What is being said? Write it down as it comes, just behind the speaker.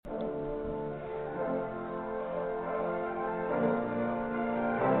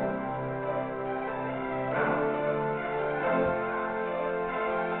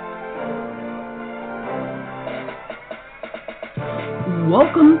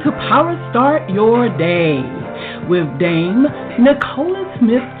welcome to Power Start Your Day with Dame Nicola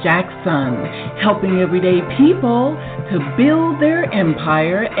Smith Jackson, helping everyday people to build their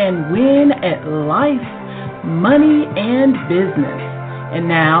empire and win at life, money, and business. And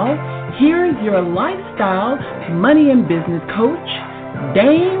now, here's your lifestyle, money, and business coach,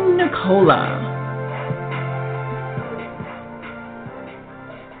 Dame Nicola.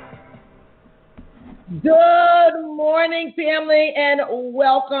 Good morning, family, and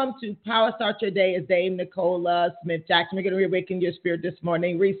welcome to Power Start Your Day. It's Dame Nicola Smith Jackson. We're going to reawaken your spirit this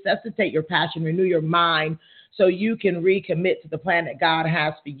morning, resuscitate your passion, renew your mind so you can recommit to the plan that God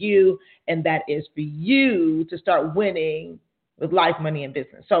has for you, and that is for you to start winning with life, money, and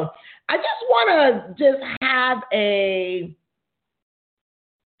business. So I just want to have a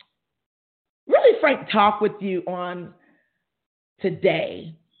really frank talk with you on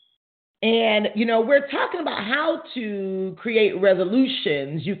today. And, we're talking about how to create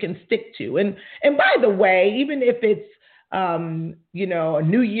resolutions you can stick to. And by the way, even if it's, a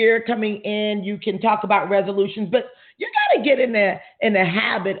new year coming in, you can talk about resolutions, but you got to get in the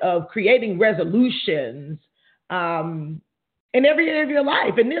habit of creating resolutions in every area of your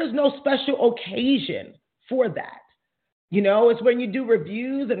life. And there's no special occasion for that. It's when you do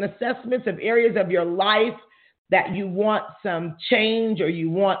reviews and assessments of areas of your life that you want some change or you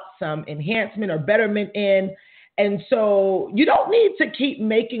want some enhancement or betterment in. And so you don't need to keep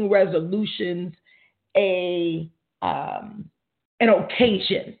making resolutions an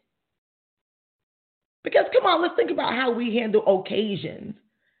occasion. Because come on, let's think about how we handle occasions.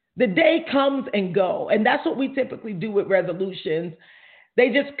 The day comes and go, and that's what we typically do with resolutions.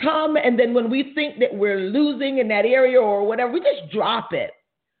 They just come, and then when we think that we're losing in that area or whatever, we just drop it.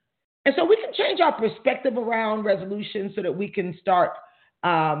 And so we can change our perspective around resolutions so that we can start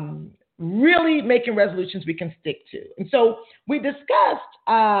really making resolutions we can stick to. And so we discussed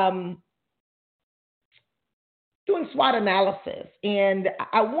doing SWOT analysis. And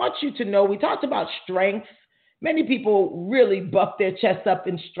I want you to know, we talked about strengths. Many people really buff their chests up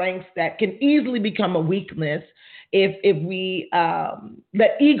in strengths that can easily become a weakness if we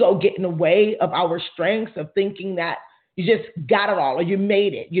let ego get in the way of our strengths, of thinking that you just got it all or you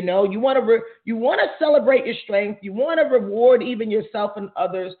made it. You want to celebrate your strength. You want to reward even yourself and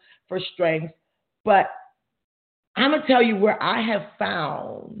others for strength. But I'm going to tell you where I have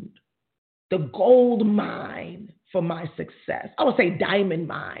found the gold mine for my success. I would say diamond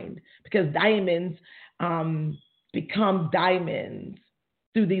mine, because diamonds become diamonds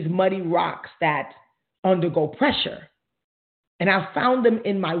through these muddy rocks that undergo pressure. And I found them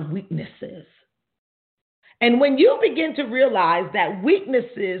in my weaknesses. And when you begin to realize that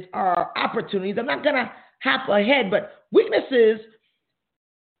weaknesses are opportunities, I'm not going to hop ahead, but weaknesses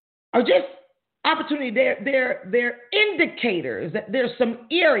are just opportunity. They're indicators that there's some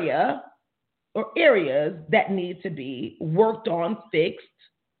area or areas that need to be worked on, fixed,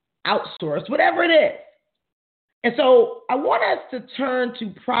 outsourced, whatever it is. And so I want us to turn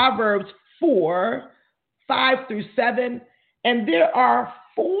to Proverbs 4, 5 through 7, and there are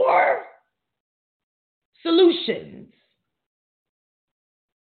 4 solutions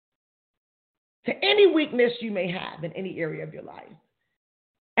to any weakness you may have in any area of your life.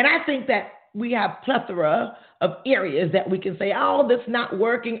 And I think that we have plethora of areas that we can say, oh, that's not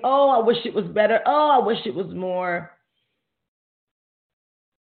working. Oh, I wish it was better. Oh, I wish it was more.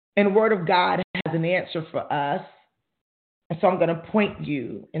 And the Word of God has an answer for us. And so I'm going to point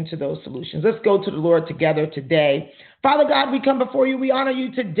you into those solutions. Let's go to the Lord together today. Father God, we come before you. We honor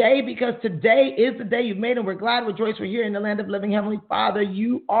you today because today is the day you've made, and we're glad, rejoice. We're here in the land of living. Heavenly Father,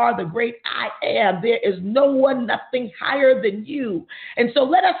 you are the great I am. There is no one, nothing higher than you. And so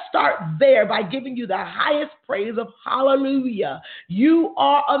let us start there by giving you the highest praise of hallelujah. You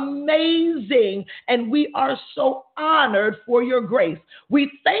are amazing, and we are so honored for your grace. We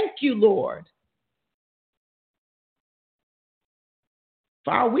thank you, Lord,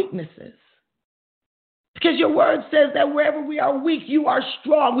 for our weaknesses. Because your word says that wherever we are weak, you are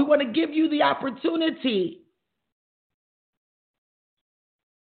strong. We want to give you the opportunity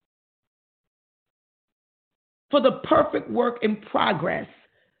for the perfect work in progress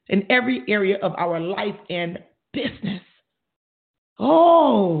in every area of our life and business.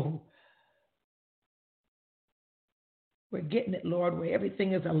 Oh, we're getting it, Lord, where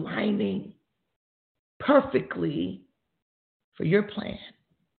everything is aligning perfectly for your plan.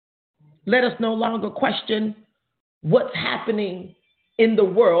 Let us no longer question what's happening in the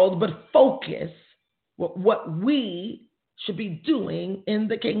world, but focus what we should be doing in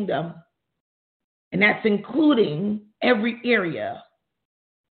the kingdom. And that's including every area.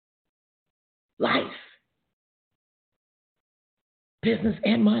 Life. business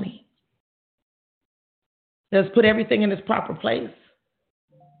and money. Let's put everything in its proper place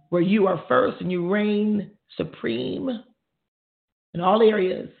where you are first and you reign supreme in all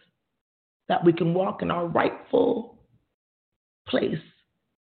areas, that we can walk in our rightful place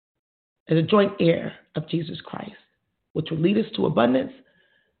as a joint heir of Jesus Christ, which will lead us to abundance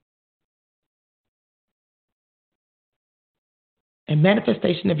and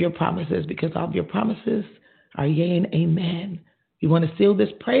manifestation of your promises, because all of your promises are yea and amen. You want to seal this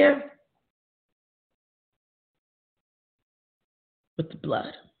prayer with the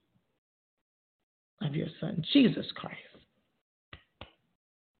blood of your Son, Jesus Christ.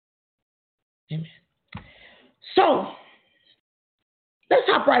 Amen. So, let's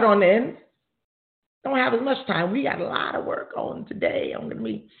hop right on in. Don't have as much time. We got a lot of work on today. I'm going to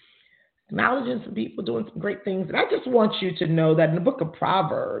be acknowledging some people doing some great things. And I just want you to know that in the book of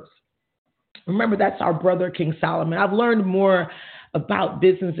Proverbs, remember that's our brother, King Solomon. I've learned more about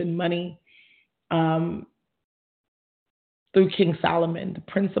business and money through King Solomon, the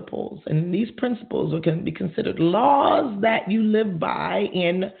principles. And these principles can be considered laws that you live by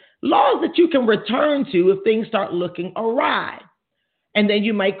and laws that you can return to if things start looking awry. And then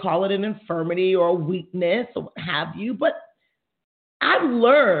you might call it an infirmity or a weakness or what have you. But I've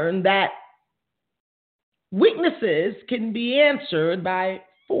learned that weaknesses can be answered by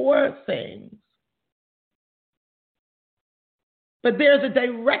 4 things. But there's a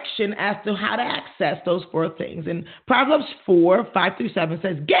direction as to how to access those 4 things. And Proverbs 4:5-7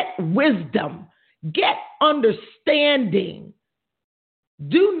 says, get wisdom, get understanding.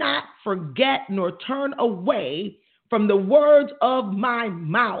 Do not forget nor turn away from the words of my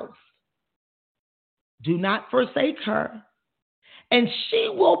mouth. Do not forsake her, and she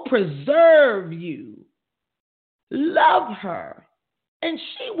will preserve you. Love her, and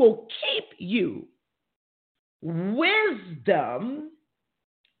she will keep you. Wisdom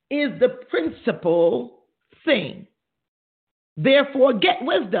is the principal thing. Therefore, get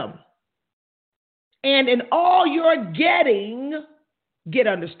wisdom. And in all you're getting, get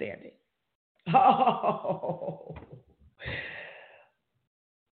understanding. Oh.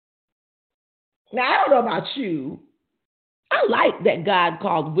 Now, I don't know about you. I like that God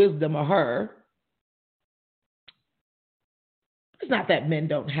called wisdom a her. It's not that men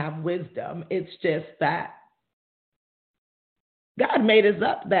don't have wisdom. It's just that God made us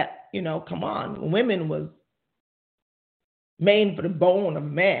up that, come on, women was made for the bone of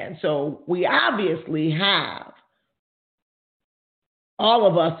man. So we obviously have all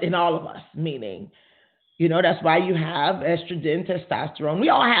of us in all of us, meaning, that's why you have estrogen, testosterone. We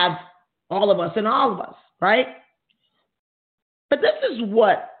all have all of us in all of us, right? But this is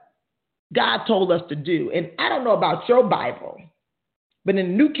what God told us to do. And I don't know about your Bible, but in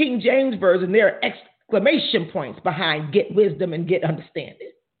the New King James Version, there are exclamation points behind get wisdom and get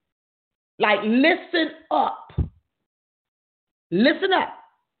understanding. Like, listen up. Listen up.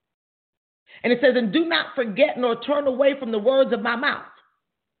 And it says, and do not forget nor turn away from the words of my mouth.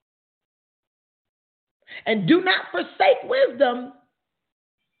 And do not forsake wisdom.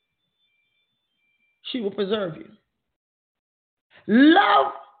 She will preserve you.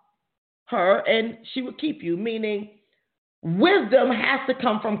 Love her and she will keep you, meaning wisdom has to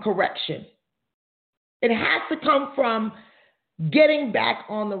come from correction. It has to come from getting back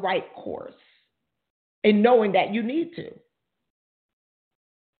on the right course and knowing that you need to.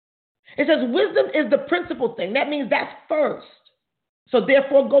 It says wisdom is the principal thing. That means that's first. So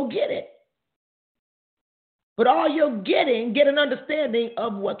therefore, go get it. But all you're getting, get an understanding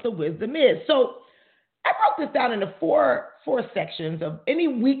of what the wisdom is. So I broke this down into four sections of any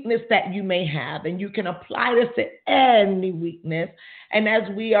weakness that you may have, and you can apply this to any weakness. And as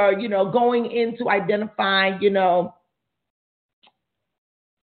we are, going into identifying,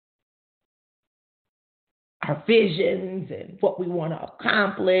 our visions and what we want to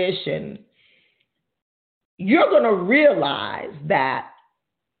accomplish, and you're going to realize that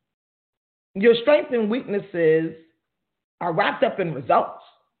your strengths and weaknesses are wrapped up in results.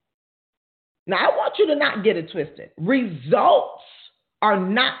 Now, I want you to not get it twisted. Results are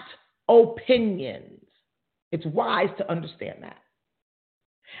not opinions. It's wise to understand that.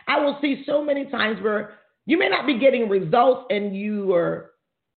 I will see so many times where you may not be getting results and you are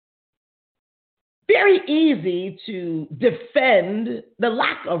very easy to defend the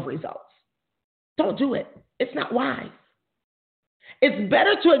lack of results. Don't do it. It's not wise. It's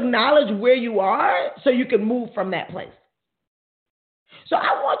better to acknowledge where you are so you can move from that place. So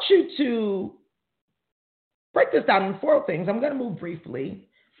I want you to break this down in 4 things. I'm going to move briefly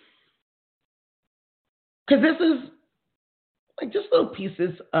because this is like just little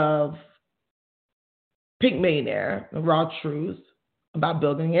pieces of Pink Millionaire, the raw truth. about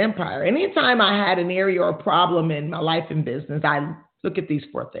building an empire. Anytime I had an area or a problem in my life and business, I look at these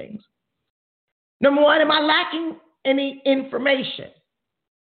 4 things. Number 1, am I lacking any information?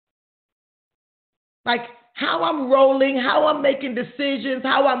 Like how I'm rolling, how I'm making decisions,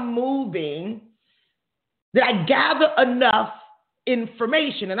 how I'm moving. Did I gather enough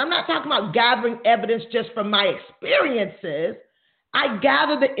information? And I'm not talking about gathering evidence just from my experiences. I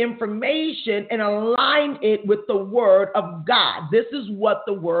gather the information and align it with the word of God. This is what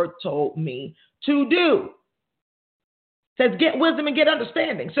the word told me to do. It says get wisdom and get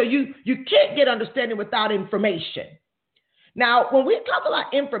understanding. So you can't get understanding without information. Now, when we talk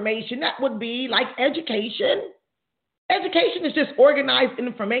about information, that would be like education. Education is just organized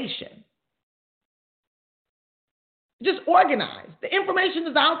information. Just organized. The information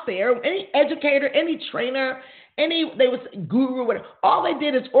is out there. Any educator, any trainer, they was guru, whatever. All they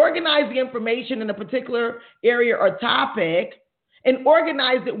did is organize the information in a particular area or topic and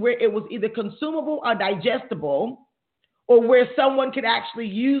organize it where it was either consumable or digestible, or where someone could actually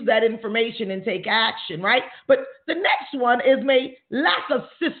use that information and take action, right? But the next one is lack of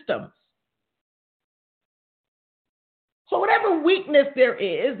systems. So whatever weakness there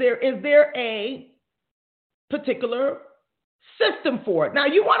is there a particular system for it? Now,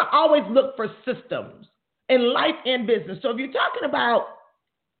 you want to always look for systems in life and business. So if you're talking about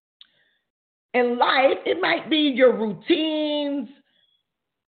in life, it might be your routines,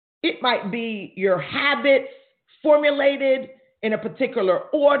 it might be your habits formulated in a particular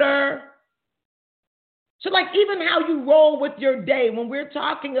order. So like even how you roll with your day, when we're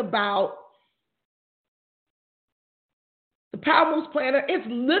talking about the Power Moves Planner, it's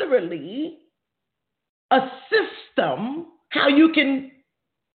literally a system, how you can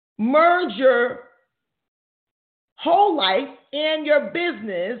merge your whole life and your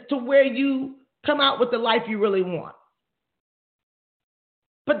business to where you come out with the life you really want.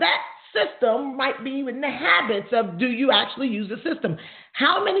 But that system might be in the habits of, do you actually use the system?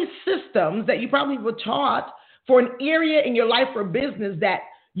 How many systems that you probably were taught for an area in your life or business that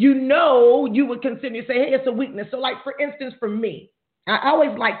you would consider, say, hey, it's a weakness. So like, for instance, for me, I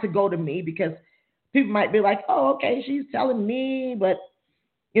always like to go to me because people might be like, oh, okay, she's telling me, but,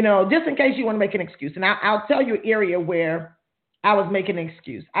 just in case you want to make an excuse. And I'll tell you an area where I was making an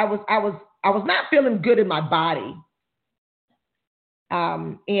excuse. I was not feeling good in my body.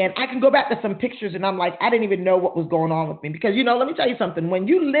 And I can go back to some pictures and I'm like, I didn't even know what was going on with me. Because, let me tell you something. When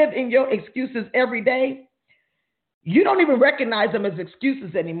you live in your excuses every day, you don't even recognize them as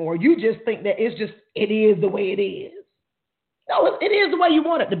excuses anymore. You just think that it is the way it is. No, it is the way you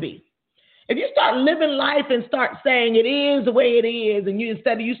want it to be. If you start living life and start saying it is the way it is, and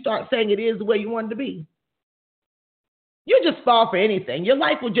instead of you start saying it is the way you want it to be, you just fall for anything. Your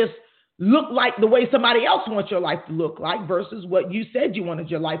life will just look like the way somebody else wants your life to look like versus what you said you wanted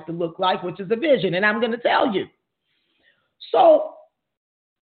your life to look like, which is a vision. And I'm going to tell you. So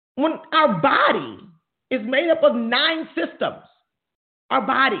when our body is made up of 9 systems, our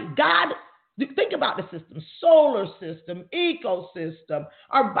body, God, think about the system, solar system, ecosystem.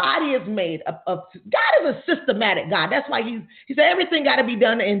 Our body is made up of, God is a systematic God. That's why he said everything got to be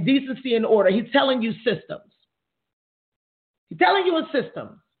done in decency and order. He's telling you systems. He's telling you a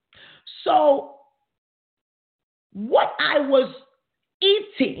system. So what I was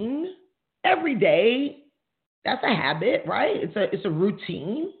eating every day, that's a habit, right? It's a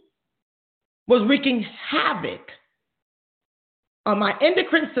routine, was wreaking havoc on my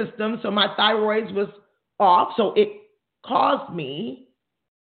endocrine system. So my thyroid was off. So it caused me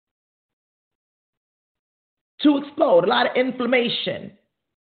to explode, a lot of inflammation.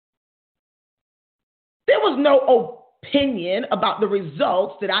 There was no opinion about the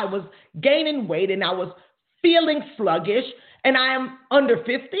results that I was gaining weight and I was feeling sluggish and I am under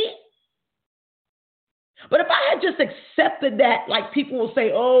 50. But if I had just accepted that, like people will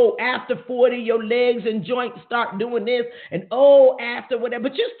say, oh, after 40, your legs and joints start doing this, and oh, after whatever,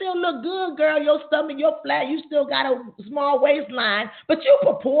 but you still look good, girl, your stomach, you're flat, you still got a small waistline, but you're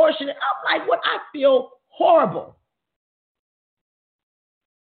proportionate. I'm like, what? I feel horrible.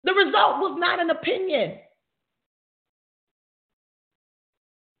 The result was not an opinion.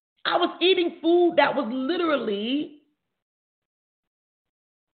 I was eating food that was literally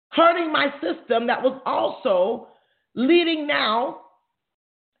hurting my system, that was also leading now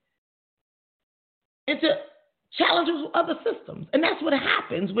into challenges with other systems. And that's what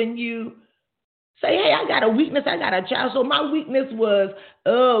happens when you say, hey, I got a weakness, I got a challenge. So my weakness was,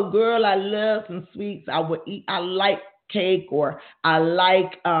 oh, girl, I love some sweets. I would eat, I like cake, or I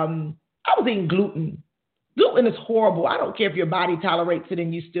was eating gluten. Gluten is horrible. I don't care if your body tolerates it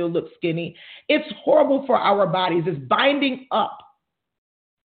and you still look skinny. It's horrible for our bodies. It's binding up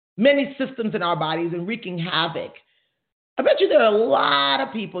many systems in our bodies and wreaking havoc. I bet you there are a lot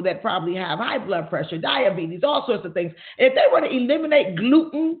of people that probably have high blood pressure, diabetes, all sorts of things. If they were to eliminate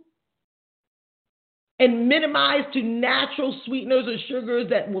gluten and minimize to natural sweeteners or sugars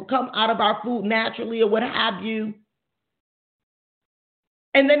that will come out of our food naturally or what have you,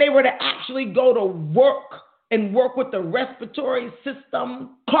 and then they were to actually go to work and work with the respiratory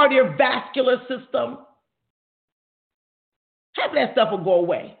system, cardiovascular system, half of that stuff will go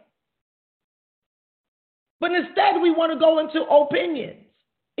away. But instead, we want to go into opinions,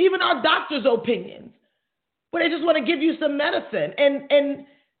 even our doctor's opinions, where they just want to give you some medicine.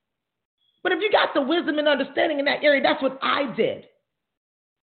 But if you got the wisdom and understanding in that area, that's what I did.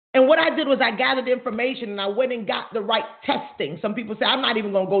 And what I did was I gathered information and I went and got the right testing. Some people say, I'm not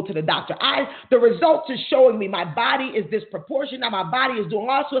even going to go to the doctor. The results are showing me my body is disproportionate. My body is doing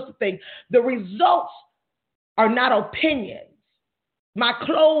all sorts of things. The results are not opinions. My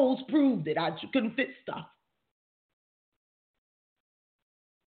clothes proved it. I couldn't fit stuff.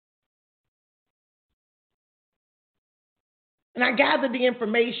 And I gathered the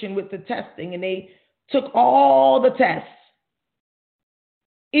information with the testing, and they took all the tests.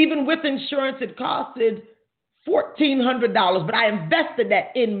 Even with insurance, it costed $1,400, but I invested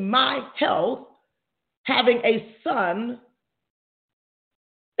that in my health, having a son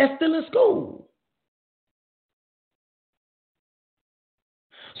that's still in school.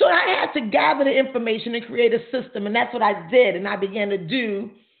 So I had to gather the information and create a system, and that's what I did. And I began to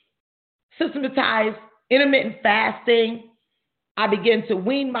do systematized intermittent fasting. I began to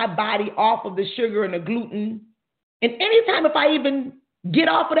wean my body off of the sugar and the gluten. And anytime if I even get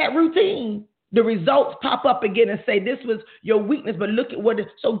off of that routine, the results pop up again and say, this was your weakness, but look at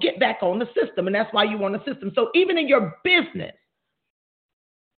so get back on the system. And that's why you want a system. So even in your business,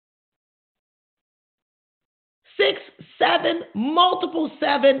 6, 7, multiple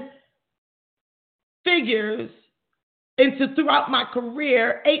 7 figures into throughout my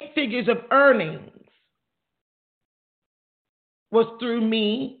career, 8 figures of earnings was through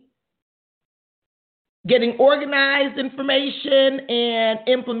me getting organized information and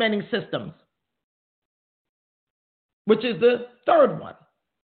implementing systems, which is the third one.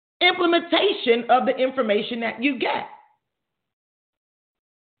 Implementation of the information that you get.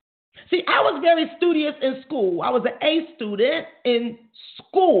 See, I was very studious in school. I was an A student in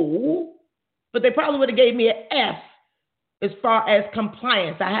school, but they probably would have gave me an F as far as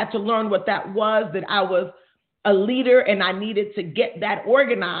compliance. I had to learn what that was, that I was a leader and I needed to get that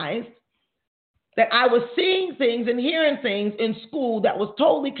organized, that I was seeing things and hearing things in school that was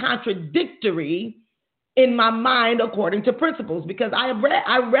totally contradictory in my mind according to principles, because I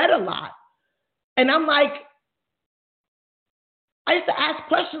read a lot. And I'm like, I used to ask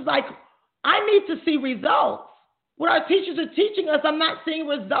questions like, I need to see results. What our teachers are teaching us, I'm not seeing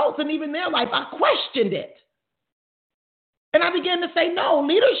results. And even their life, I questioned it. And I began to say, no,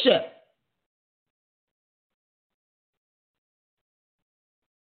 leadership.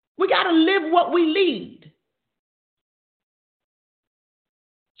 We got to live what we lead.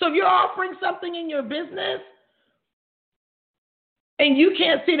 So if you're offering something in your business and you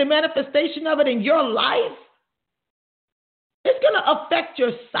can't see the manifestation of it in your life, it's going to affect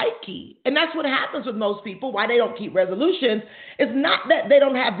your psyche. And that's what happens with most people, why they don't keep resolutions. It's not that they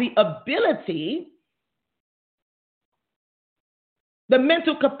don't have the ability. The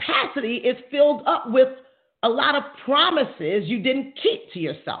mental capacity is filled up with a lot of promises you didn't keep to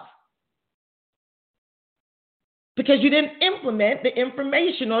yourself because you didn't implement the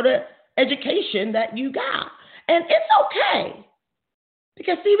information or the education that you got. And it's okay.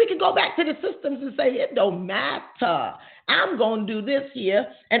 Because, see, we can go back to the systems and say, it don't matter. I'm going to do this here,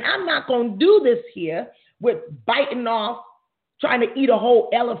 and I'm not going to do this here with biting off, trying to eat a whole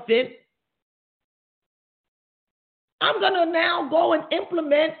elephant. I'm going to now go and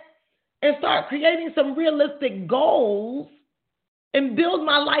implement and start creating some realistic goals and build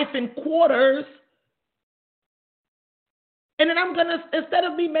my life in quarters. And then I'm going to, instead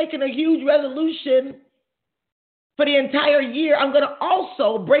of me making a huge resolution for the entire year, I'm going to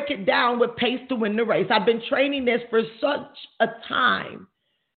also break it down with pace to win the race. I've been training this for such a time.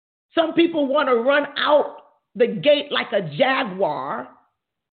 Some people want to run out the gate like a jaguar,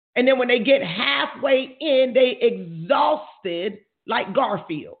 and then when they get halfway in, they exhausted like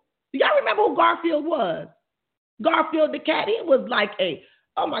Garfield. Do y'all remember who Garfield was? Garfield the cat. He was like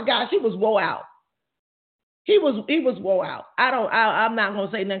oh my gosh, he was woe out. He was woe out. I'm not gonna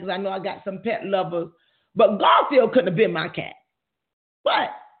say nothing because I know I got some pet lovers. But Garfield couldn't have been my cat. But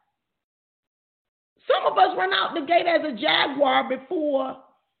some of us run out the gate as a jaguar before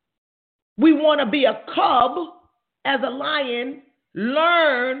we want to be a cub as a lion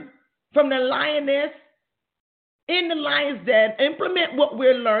learn from the lioness in the lion's den, implement what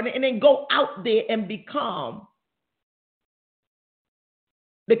we're learning, and then go out there and become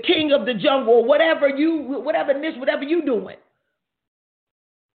the king of the jungle, whatever niche, whatever you doing.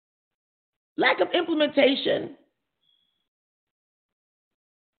 Lack of implementation,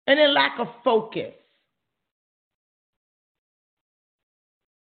 and then lack of focus.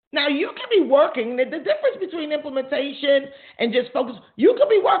 Now, you can be working. The difference between implementation and just focus, you can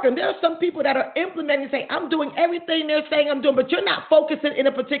be working. There are some people that are implementing and say, I'm doing everything they're saying I'm doing, but you're not focusing in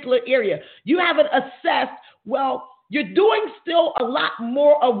a particular area. You haven't assessed, well, you're doing still a lot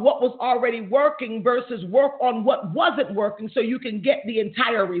more of what was already working versus work on what wasn't working so you can get the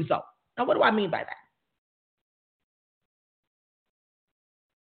entire result. Now, what do I mean by that?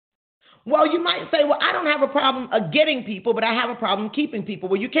 Well, you might say, well, I don't have a problem of getting people, but I have a problem keeping people.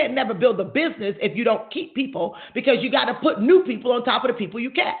 Well, you can't never build a business if you don't keep people, because you got to put new people on top of the people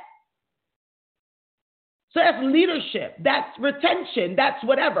you kept. So that's leadership, that's retention, that's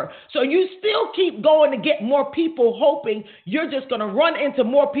whatever. So you still keep going to get more people, hoping you're just going to run into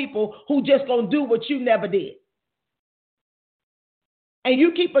more people who just going to do what you never did. And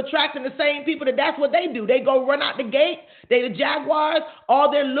you keep attracting the same people that's what they do. They go run out the gate. They the Jaguars. All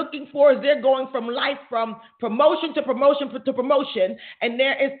they're looking for is they're going from life, from promotion to promotion to promotion. And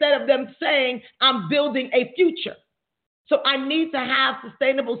instead of them saying, I'm building a future. So I need to have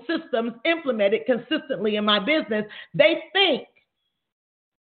sustainable systems implemented consistently in my business. They think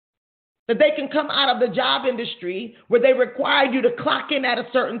that they can come out of the job industry where they require you to clock in at a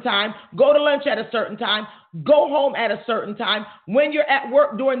certain time, go to lunch at a certain time, go home at a certain time. When you're at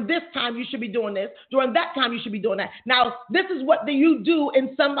work during this time, you should be doing this. During that time, you should be doing that. Now, this is what do you do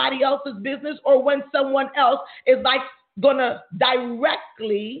in somebody else's business, or when someone else is like going to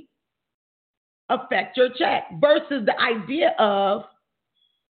directly affect your check, versus the idea of,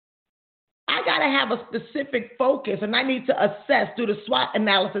 I got to have a specific focus and I need to assess through the SWOT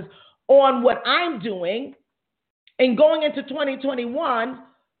analysis on what I'm doing. And going into 2021,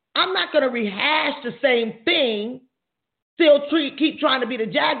 I'm not going to rehash the same thing, still keep trying to be the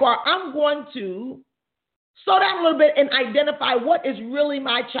Jaguar. I'm going to slow down a little bit and identify what is really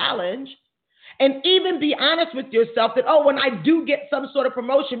my challenge, and even be honest with yourself that, when I do get some sort of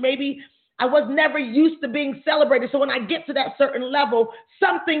promotion, maybe I was never used to being celebrated. So when I get to that certain level,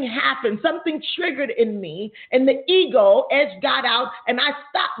 something happened, something triggered in me, and the ego edge got out, and I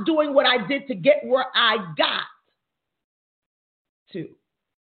stopped doing what I did to get where I got to.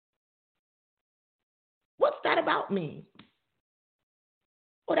 What's that about me?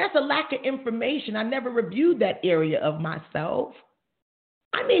 Well, that's a lack of information. I never reviewed that area of myself.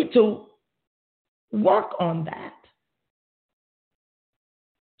 I need to work on that.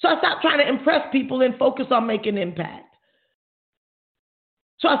 So I stopped trying to impress people and focus on making impact.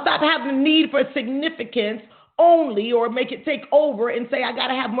 So I stopped having a need for significance only, or make it take over and say, I got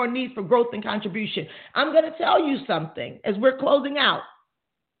to have more needs for growth and contribution. I'm going to tell you something as we're closing out.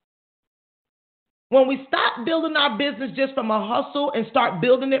 When we stop building our business just from a hustle and start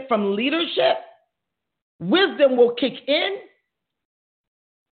building it from leadership, wisdom will kick in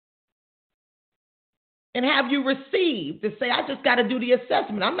and have you receive to say, I just got to do the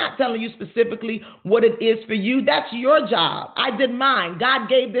assessment. I'm not telling you specifically what it is for you. That's your job. I did mine. God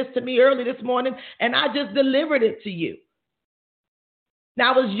gave this to me early this morning, and I just delivered it to you.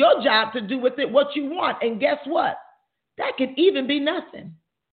 Now it's your job to do with it what you want. And guess what? That could even be nothing.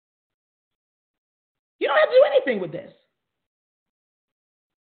 You don't have to do anything with this.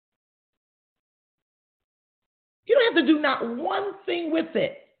 You don't have to do not one thing with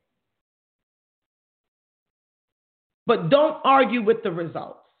it. But don't argue with the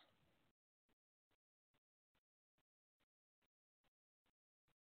results.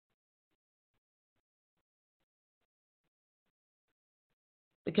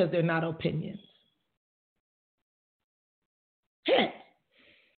 Because they're not opinions. Hence,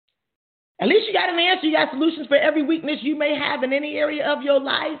 at least you got an answer. You got solutions for every weakness you may have in any area of your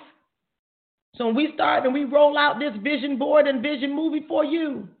life. So when we start and we roll out this vision board and vision movie for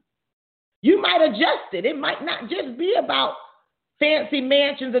you, you might adjust it. It might not just be about fancy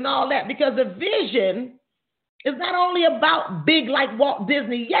mansions and all that, because a vision is not only about big like Walt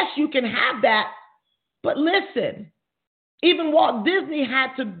Disney. Yes, you can have that. But listen, even Walt Disney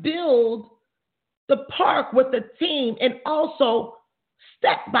had to build the park with the team, and also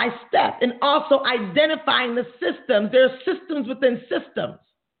step by step, and also identifying the systems. There are systems within systems.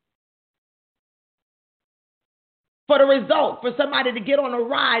 For the result, for somebody to get on a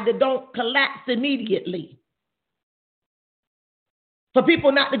ride that don't collapse immediately. For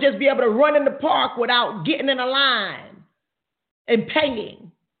people not to just be able to run in the park without getting in a line and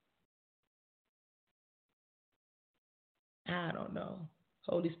paying. I don't know.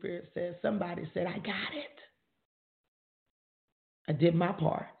 Holy Spirit says, somebody said, I got it. I did my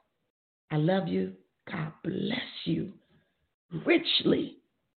part. I love you. God bless you richly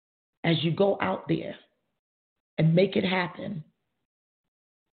as you go out there and make it happen.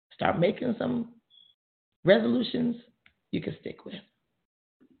 Start making some resolutions you can stick with.